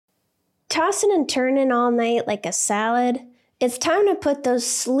Tossing and turning all night like a salad? It's time to put those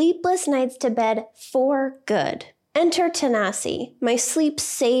sleepless nights to bed for good. Enter Tanasi, my sleep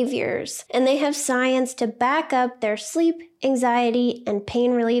saviors, and they have science to back up their sleep, anxiety, and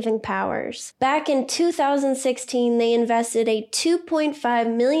pain-relieving powers. Back in 2016, they invested a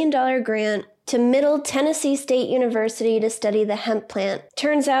 $2.5 million grant to Middle Tennessee State University to study the hemp plant.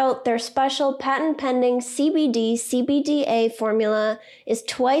 Turns out their special patent-pending CBD-CBDA formula is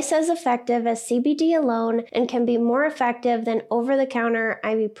twice as effective as CBD alone and can be more effective than over-the-counter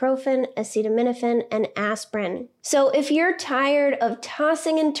ibuprofen, acetaminophen, and aspirin. So if you're tired of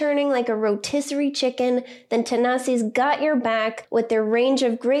tossing and turning like a rotisserie chicken, then Tanasi's got your back with their range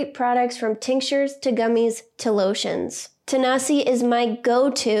of great products from tinctures to gummies to lotions. Tanasi is my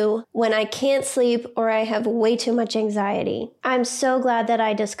go-to when I can't sleep or I have way too much anxiety. I'm so glad that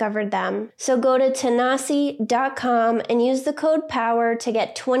I discovered them. So go to Tanasi.com and use the code POWER to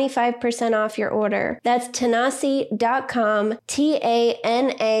get 25% off your order. That's Tanasi.com,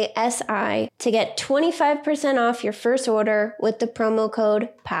 Tanasi, to get 25% off your first order with the promo code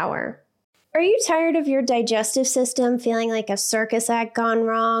POWER. Are you tired of your digestive system feeling like a circus act gone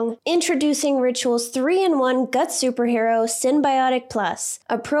wrong? Introducing Ritual's 3-in-1 gut superhero, Synbiotic Plus.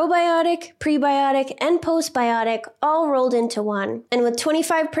 A probiotic, prebiotic, and postbiotic all rolled into one. And with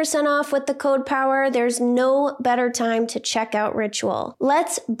 25% off with the code POWER, there's no better time to check out Ritual.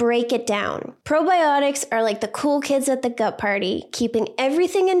 Let's break it down. Probiotics are like the cool kids at the gut party, keeping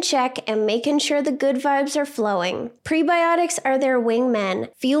everything in check and making sure the good vibes are flowing. Prebiotics are their wingmen,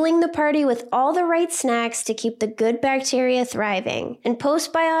 fueling the party with all the right snacks to keep the good bacteria thriving. And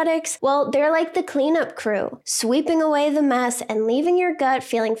postbiotics, well, they're like the cleanup crew, sweeping away the mess and leaving your gut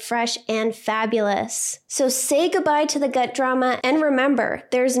feeling fresh and fabulous. So say goodbye to the gut drama and remember,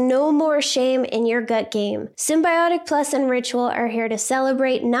 there's no more shame in your gut game. Synbiotic Plus and Ritual are here to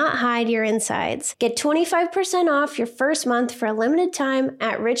celebrate, not hide your insides. Get 25% off your first month for a limited time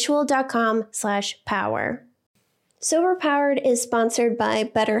at ritual.com/power. Sober Powered is sponsored by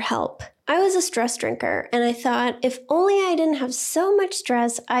BetterHelp. I was a stress drinker, and I thought, if only I didn't have so much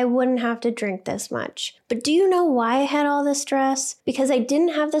stress, I wouldn't have to drink this much. But do you know why I had all this stress? Because I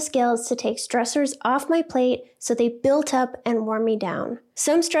didn't have the skills to take stressors off my plate, so they built up and wore me down.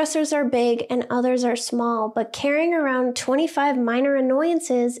 Some stressors are big and others are small, but carrying around 25 minor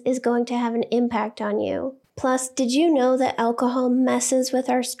annoyances is going to have an impact on you. Plus, did you know that alcohol messes with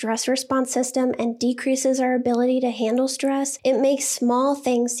our stress response system and decreases our ability to handle stress? It makes small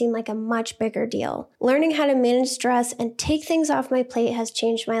things seem like a much bigger deal. Learning how to manage stress and take things off my plate has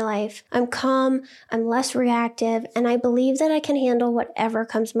changed my life. I'm calm, I'm less reactive, and I believe that I can handle whatever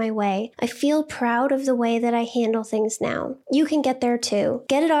comes my way. I feel proud of the way that I handle things now. You can get there too.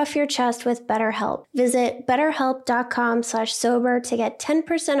 Get it off your chest with BetterHelp. Visit betterhelp.com/sober to get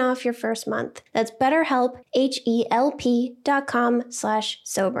 10% off your first month. That's BetterHelp,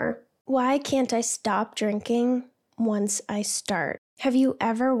 HELP.com/sober. Why can't I stop drinking once I start? Have you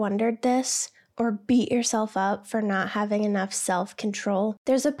ever wondered this or beat yourself up for not having enough self-control?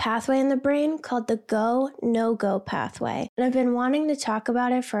 There's a pathway in the brain called the go-no-go pathway, and I've been wanting to talk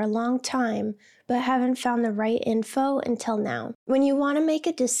about it for a long time, but haven't found the right info until now. When you want to make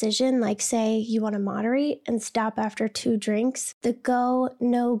a decision, like say you want to moderate and stop after 2 drinks, the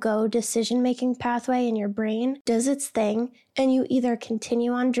go-no-go decision-making pathway in your brain does its thing, and you either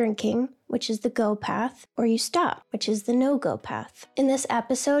continue on drinking, which is the go path, or you stop, which is the no-go path. In this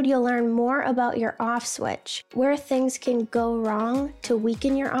episode, you'll learn more about your off switch, where things can go wrong to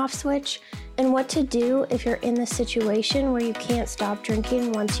weaken your off switch, and what to do if you're in the situation where you can't stop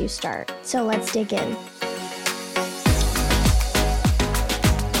drinking once you start. So let's dig in.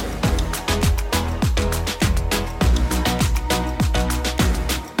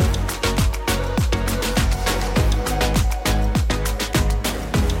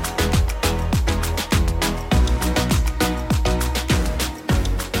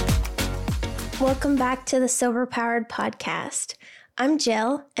 Welcome back to the Sober Powered podcast. I'm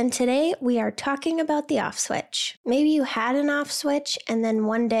Jill, and today we are talking about the off switch. Maybe you had an off switch and then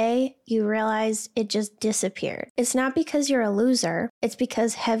one day you realized it just disappeared. It's not because you're a loser, it's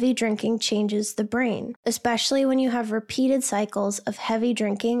because heavy drinking changes the brain, especially when you have repeated cycles of heavy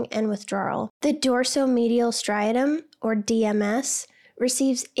drinking and withdrawal. The dorsomedial striatum, or DMS,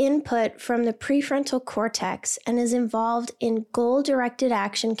 receives input from the prefrontal cortex and is involved in goal-directed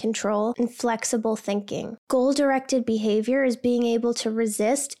action control and flexible thinking. Goal-directed behavior is being able to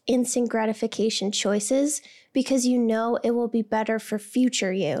resist instant gratification choices because you know it will be better for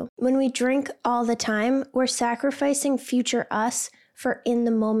future you. When we drink all the time, we're sacrificing future us for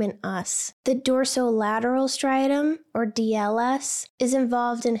in-the-moment us. The dorsolateral striatum, or DLS, is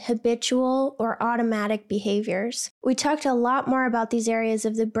involved in habitual or automatic behaviors. We talked a lot more about these areas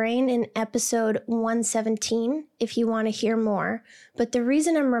of the brain in episode 117, if you want to hear more, but the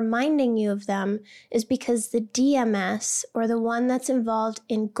reason I'm reminding you of them is because the DMS, or the one that's involved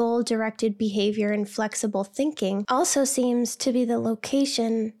in goal-directed behavior and flexible thinking, also seems to be the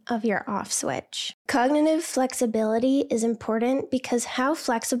location of your off switch. Cognitive flexibility is important because how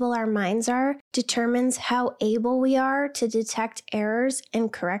flexible our minds are determines how able we are to detect errors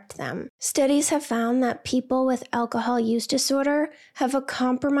and correct them. Studies have found that people with alcohol use disorder have a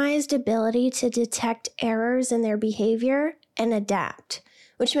compromised ability to detect errors in their behavior and adapt,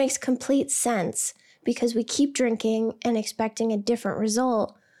 which makes complete sense because we keep drinking and expecting a different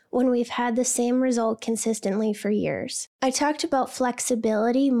result when we've had the same result consistently for years. I talked about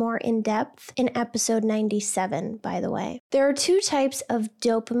flexibility more in depth in episode 97, by the way. There are two types of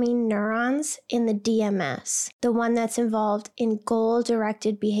dopamine neurons in the DMS, the one that's involved in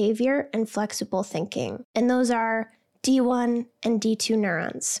goal-directed behavior and flexible thinking, and those are D1 and D2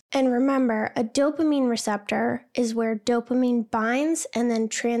 neurons. And remember, a dopamine receptor is where dopamine binds and then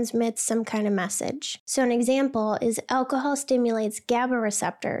transmits some kind of message. So an example is alcohol stimulates GABA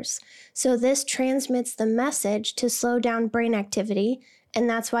receptors. So this transmits the message to slow down brain activity, and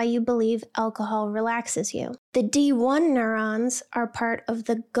that's why you believe alcohol relaxes you. The D1 neurons are part of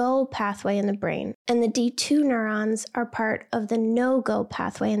the go pathway in the brain, and the D2 neurons are part of the no-go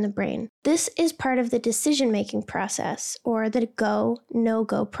pathway in the brain. This is part of the decision-making process, or the go,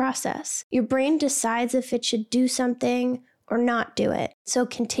 no-go process. Your brain decides if it should do something or not do it, so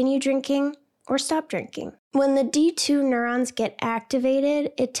continue drinking or stop drinking. When the D2 neurons get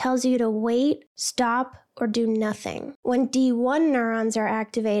activated, it tells you to wait, stop, or do nothing. When D1 neurons are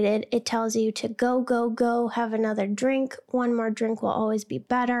activated, it tells you to go, have another drink. One more drink will always be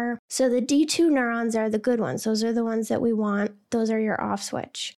better. So the D2 neurons are the good ones. Those are the ones that we want. Those are your off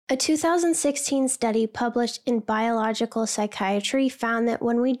switch. A 2016 study published in Biological Psychiatry found that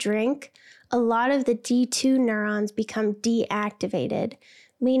when we drink, a lot of the D2 neurons become deactivated,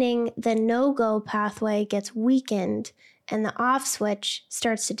 meaning the no-go pathway gets weakened and the off switch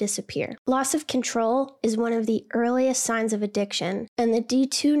starts to disappear. Loss of control is one of the earliest signs of addiction, and the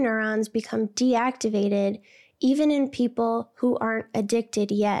D2 neurons become deactivated even in people who aren't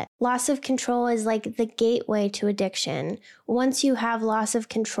addicted yet. Loss of control is like the gateway to addiction. Once you have loss of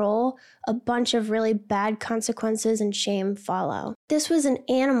control, a bunch of really bad consequences and shame follow. This was an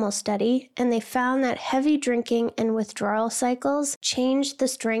animal study, and they found that heavy drinking and withdrawal cycles changed the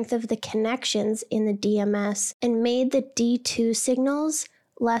strength of the connections in the DMS and made the D2 signals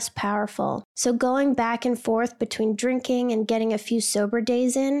less powerful. So going back and forth between drinking and getting a few sober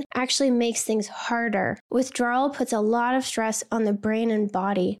days in actually makes things harder. Withdrawal puts a lot of stress on the brain and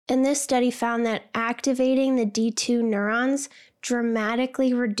body. And this study found that activating the D2 neurons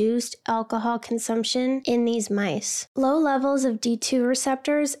dramatically reduced alcohol consumption in these mice. Low levels of D2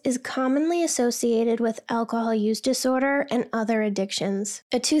 receptors is commonly associated with alcohol use disorder and other addictions.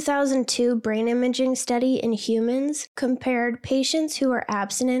 A 2002 brain imaging study in humans compared patients who were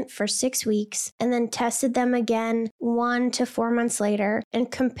abstinent for 6 weeks and then tested them again 1 to 4 months later and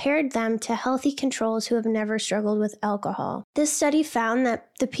compared them to healthy controls who have never struggled with alcohol. This study found that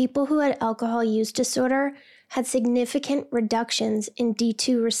the people who had alcohol use disorder had significant reductions in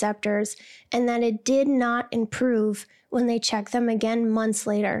D2 receptors and that it did not improve when they checked them again months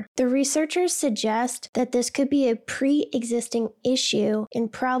later. The researchers suggest that this could be a pre-existing issue in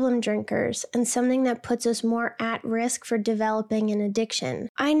problem drinkers and something that puts us more at risk for developing an addiction.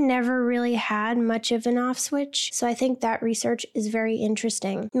 I never really had much of an off switch, so I think that research is very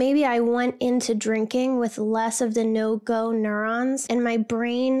interesting. Maybe I went into drinking with less of the no-go neurons, and my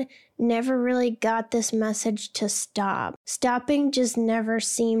brain never really got this message to stop. Stopping just never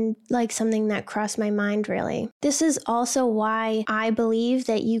seemed like something that crossed my mind, really. This is also why I believe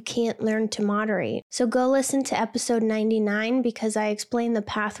that you can't learn to moderate. So go listen to episode 99 because I explain the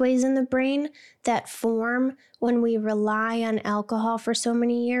pathways in the brain that form when we rely on alcohol for so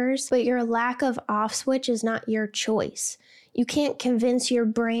many years. But your lack of off switch is not your choice. You can't convince your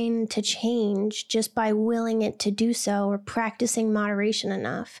brain to change just by willing it to do so or practicing moderation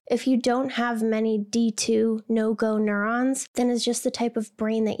enough. If you don't have many D2 no-go neurons, then it's just the type of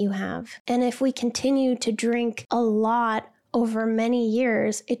brain that you have. And if we continue to drink a lot over many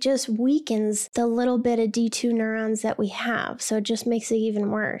years, it just weakens the little bit of D2 neurons that we have, so it just makes it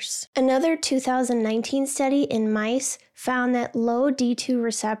even worse. Another 2019 study in mice found that low D2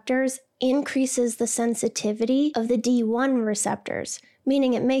 receptors increases the sensitivity of the D1 receptors,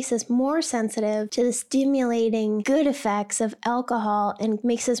 meaning it makes us more sensitive to the stimulating good effects of alcohol and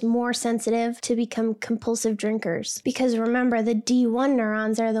makes us more sensitive to become compulsive drinkers. Because remember, the D1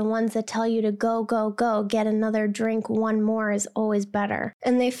 neurons are the ones that tell you to go, go, go, get another drink, one more is always better.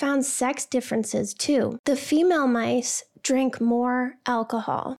 And they found sex differences too. The female mice drink more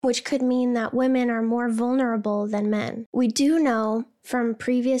alcohol, which could mean that women are more vulnerable than men. We do know from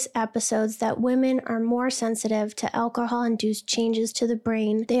previous episodes that women are more sensitive to alcohol-induced changes to the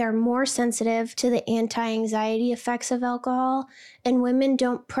brain. They are more sensitive to the anti-anxiety effects of alcohol, and women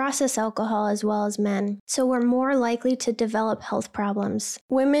don't process alcohol as well as men. So we're more likely to develop health problems.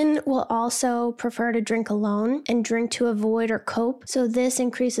 Women will also prefer to drink alone and drink to avoid or cope, so this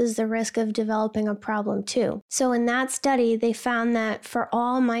increases the risk of developing a problem too. So in that study, they found that for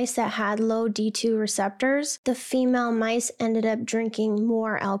all mice that had low D2 receptors, the female mice ended up drinking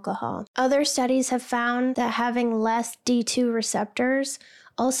more alcohol. Other studies have found that having less D2 receptors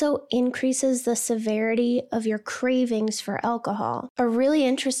also increases the severity of your cravings for alcohol. A really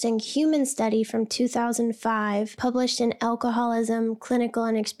interesting human study from 2005, published in Alcoholism, Clinical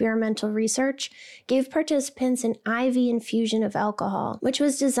and Experimental Research, gave participants an IV infusion of alcohol, which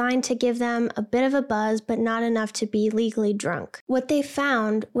was designed to give them a bit of a buzz, but not enough to be legally drunk. What they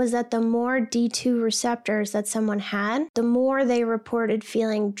found was that the more D2 receptors that someone had, the more they reported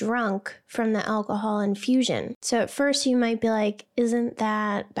feeling drunk from the alcohol infusion. So at first you might be like, isn't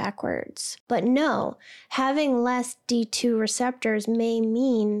that backwards? But no, having less D2 receptors may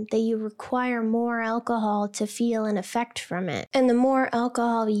mean that you require more alcohol to feel an effect from it. And the more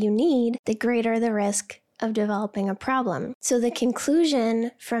alcohol you need, the greater the risk of developing a problem. So the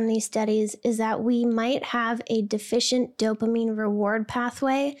conclusion from these studies is that we might have a deficient dopamine reward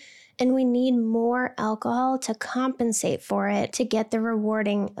pathway, and we need more alcohol to compensate for it to get the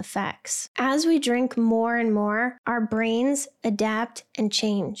rewarding effects. As we drink more and more, our brains adapt and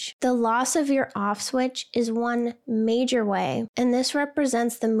change. The loss of your off switch is one major way, and this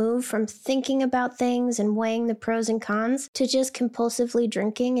represents the move from thinking about things and weighing the pros and cons to just compulsively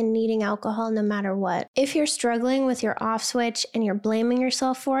drinking and needing alcohol no matter what. If you're struggling with your off switch and you're blaming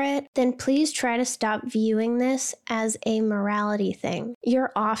yourself for it, then please try to stop viewing this as a morality thing.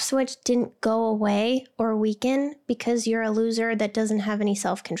 Your off switch didn't go away or weaken because you're a loser that doesn't have any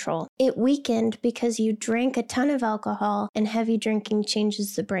self-control. It weakened because you drank a ton of alcohol, and heavy drinking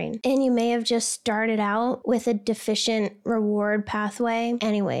changes the brain. And you may have just started out with a deficient reward pathway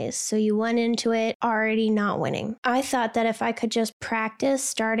anyways, so you went into it already not winning. I thought that if I could just practice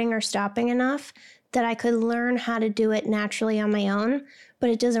starting or stopping enough, that I could learn how to do it naturally on my own, but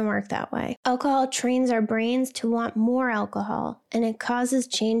it doesn't work that way. Alcohol trains our brains to want more alcohol, and it causes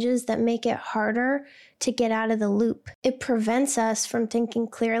changes that make it harder to get out of the loop. It prevents us from thinking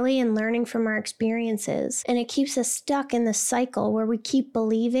clearly and learning from our experiences, and it keeps us stuck in the cycle where we keep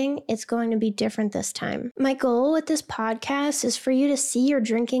believing it's going to be different this time. My goal with this podcast is for you to see your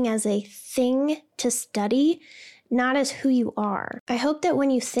drinking as a thing to study, not as who you are. I hope that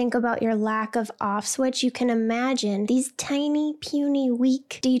when you think about your lack of off switch, you can imagine these tiny, puny,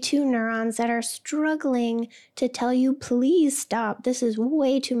 weak D2 neurons that are struggling to tell you, please stop, this is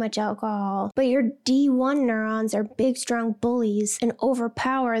way too much alcohol. But your D1 neurons are big, strong bullies and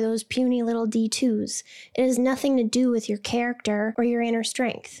overpower those puny little D2s. It has nothing to do with your character or your inner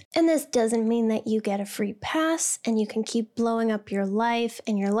strength. And this doesn't mean that you get a free pass and you can keep blowing up your life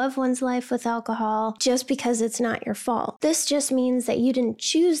and your loved one's life with alcohol just because it's not your fault. This just means that you didn't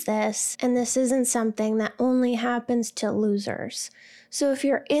choose this, and this isn't something that only happens to losers. So if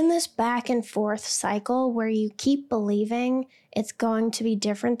you're in this back and forth cycle where you keep believing it's going to be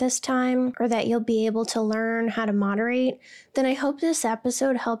different this time, or that you'll be able to learn how to moderate, then I hope this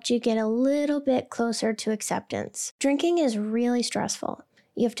episode helped you get a little bit closer to acceptance. Drinking is really stressful.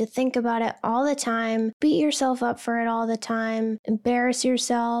 You have to think about it all the time, beat yourself up for it all the time, embarrass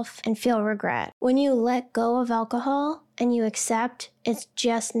yourself, and feel regret. When you let go of alcohol and you accept it's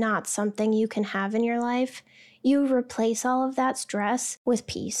just not something you can have in your life, you replace all of that stress with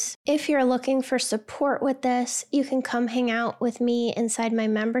peace. If you're looking for support with this, you can come hang out with me inside my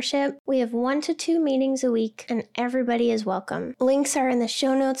membership. We have 1 to 2 meetings a week, and everybody is welcome. Links are in the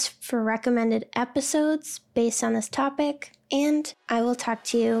show notes for recommended episodes based on this topic, and I will talk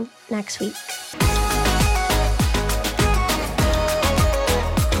to you next week.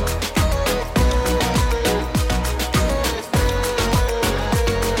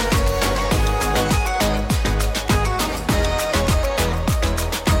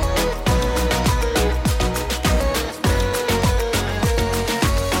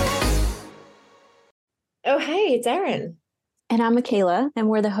 Oh, hey, it's Erin. And I'm Michaela, and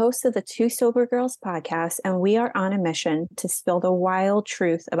we're the hosts of the Two Sober Girls podcast, and we are on a mission to spill the wild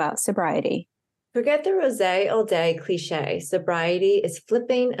truth about sobriety. Forget the rosé all day cliche. Sobriety is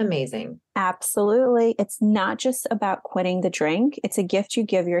flipping amazing. Absolutely. It's not just about quitting the drink. It's a gift you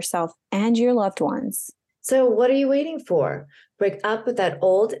give yourself and your loved ones. So what are you waiting for? Break up with that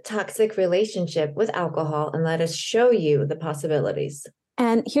old toxic relationship with alcohol and let us show you the possibilities.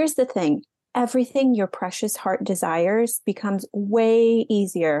 And here's the thing. Everything your precious heart desires becomes way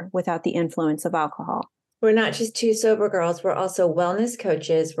easier without the influence of alcohol. We're not just two sober girls, we're also wellness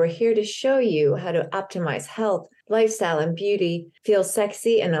coaches. We're here to show you how to optimize health, lifestyle, and beauty, feel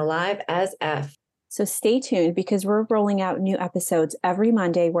sexy and alive as F. So stay tuned because we're rolling out new episodes every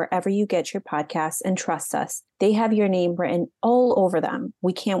Monday wherever you get your podcasts, and trust us, they have your name written all over them.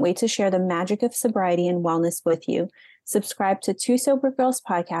 We can't wait to share the magic of sobriety and wellness with you. Subscribe to Two Sober Girls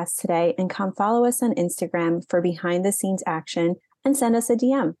podcast today and come follow us on Instagram for behind the scenes action and send us a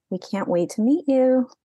DM. We can't wait to meet you.